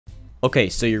Okay,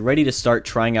 so you're ready to start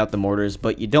trying out the mortars,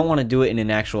 but you don't want to do it in an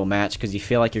actual match because you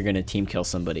feel like you're going to team kill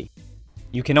somebody.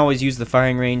 You can always use the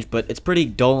firing range, but it's pretty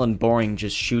dull and boring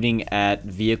just shooting at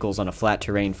vehicles on a flat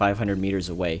terrain 500 meters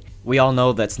away. We all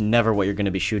know that's never what you're going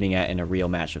to be shooting at in a real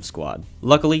match of squad.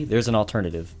 Luckily, there's an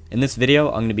alternative. In this video,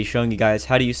 I'm going to be showing you guys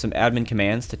how to use some admin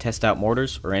commands to test out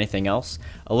mortars, or anything else,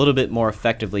 a little bit more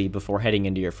effectively before heading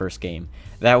into your first game.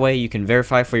 That way, you can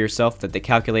verify for yourself that the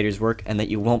calculators work and that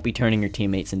you won't be turning your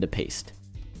teammates into paste.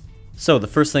 So the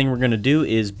first thing we're going to do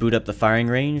is boot up the firing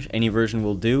range. Any version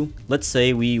will do. Let's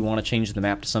say we want to change the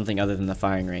map to something other than the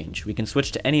firing range. We can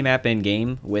switch to any map in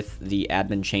game with the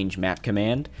AdminChangeMap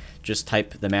command. Just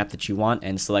type the map that you want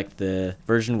and select the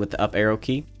version with the up arrow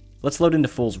key. Let's load into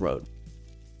Fool's Road.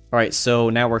 Alright, so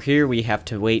now we're here. We have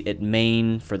to wait at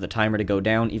main for the timer to go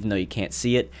down, even though you can't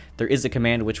see it. There is a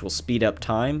command which will speed up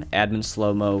time,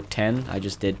 AdminSlomo 10. I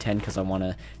just did 10 because I want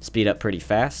to speed up pretty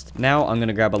fast. Now I'm going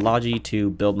to grab a Logi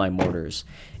to build my mortars.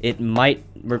 It might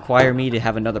require me to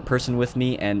have another person with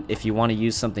me, and if you want to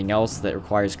use something else that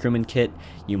requires crewman kit,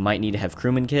 you might need to have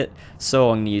crewman kit. So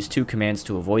I'm going to use two commands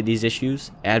to avoid these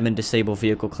issues,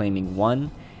 AdminDisableVehicleClaiming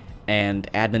 1 and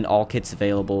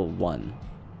AdminAllKitsAvailable 1.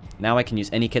 Now I can use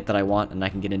any kit that I want, and I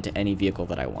can get into any vehicle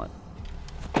that I want.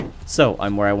 So,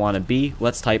 I'm where I want to be.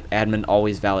 Let's type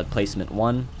AdminAlwaysValidPlacement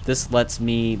 1. This lets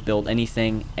me build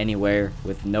anything, anywhere,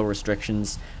 with no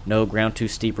restrictions, no ground too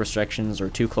steep restrictions, or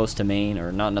too close to main,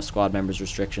 or not enough squad members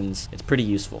restrictions. It's pretty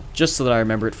useful. Just so that I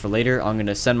remember it for later, I'm going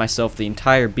to send myself the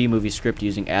entire B-movie script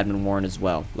using admin warn as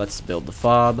well. Let's build the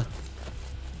fob.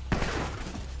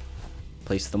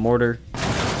 Place the mortar.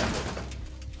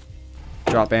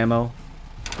 Drop ammo.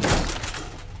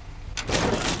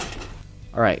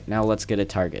 Alright, now let's get a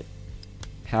target.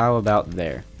 How about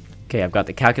there? Okay, I've got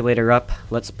the calculator up.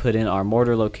 Let's put in our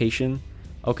mortar location.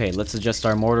 Okay, let's adjust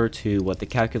our mortar to what the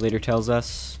calculator tells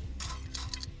us.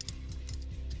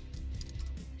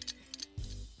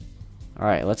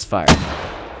 Alright, let's fire.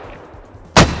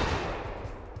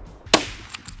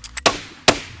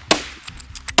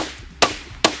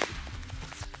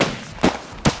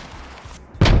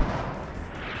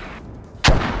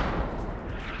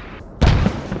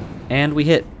 And we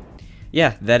hit.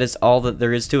 Yeah, that is all that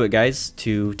there is to it, guys.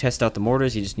 To test out the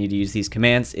mortars, you just need to use these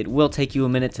commands. It will take you a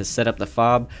minute to set up the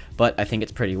fob, but I think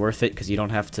it's pretty worth it because you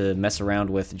don't have to mess around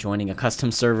with joining a custom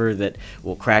server that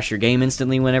will crash your game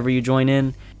instantly whenever you join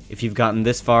in. If you've gotten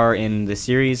this far in the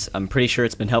series, I'm pretty sure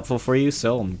it's been helpful for you,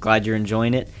 so I'm glad you're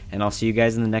enjoying it, and I'll see you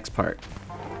guys in the next part.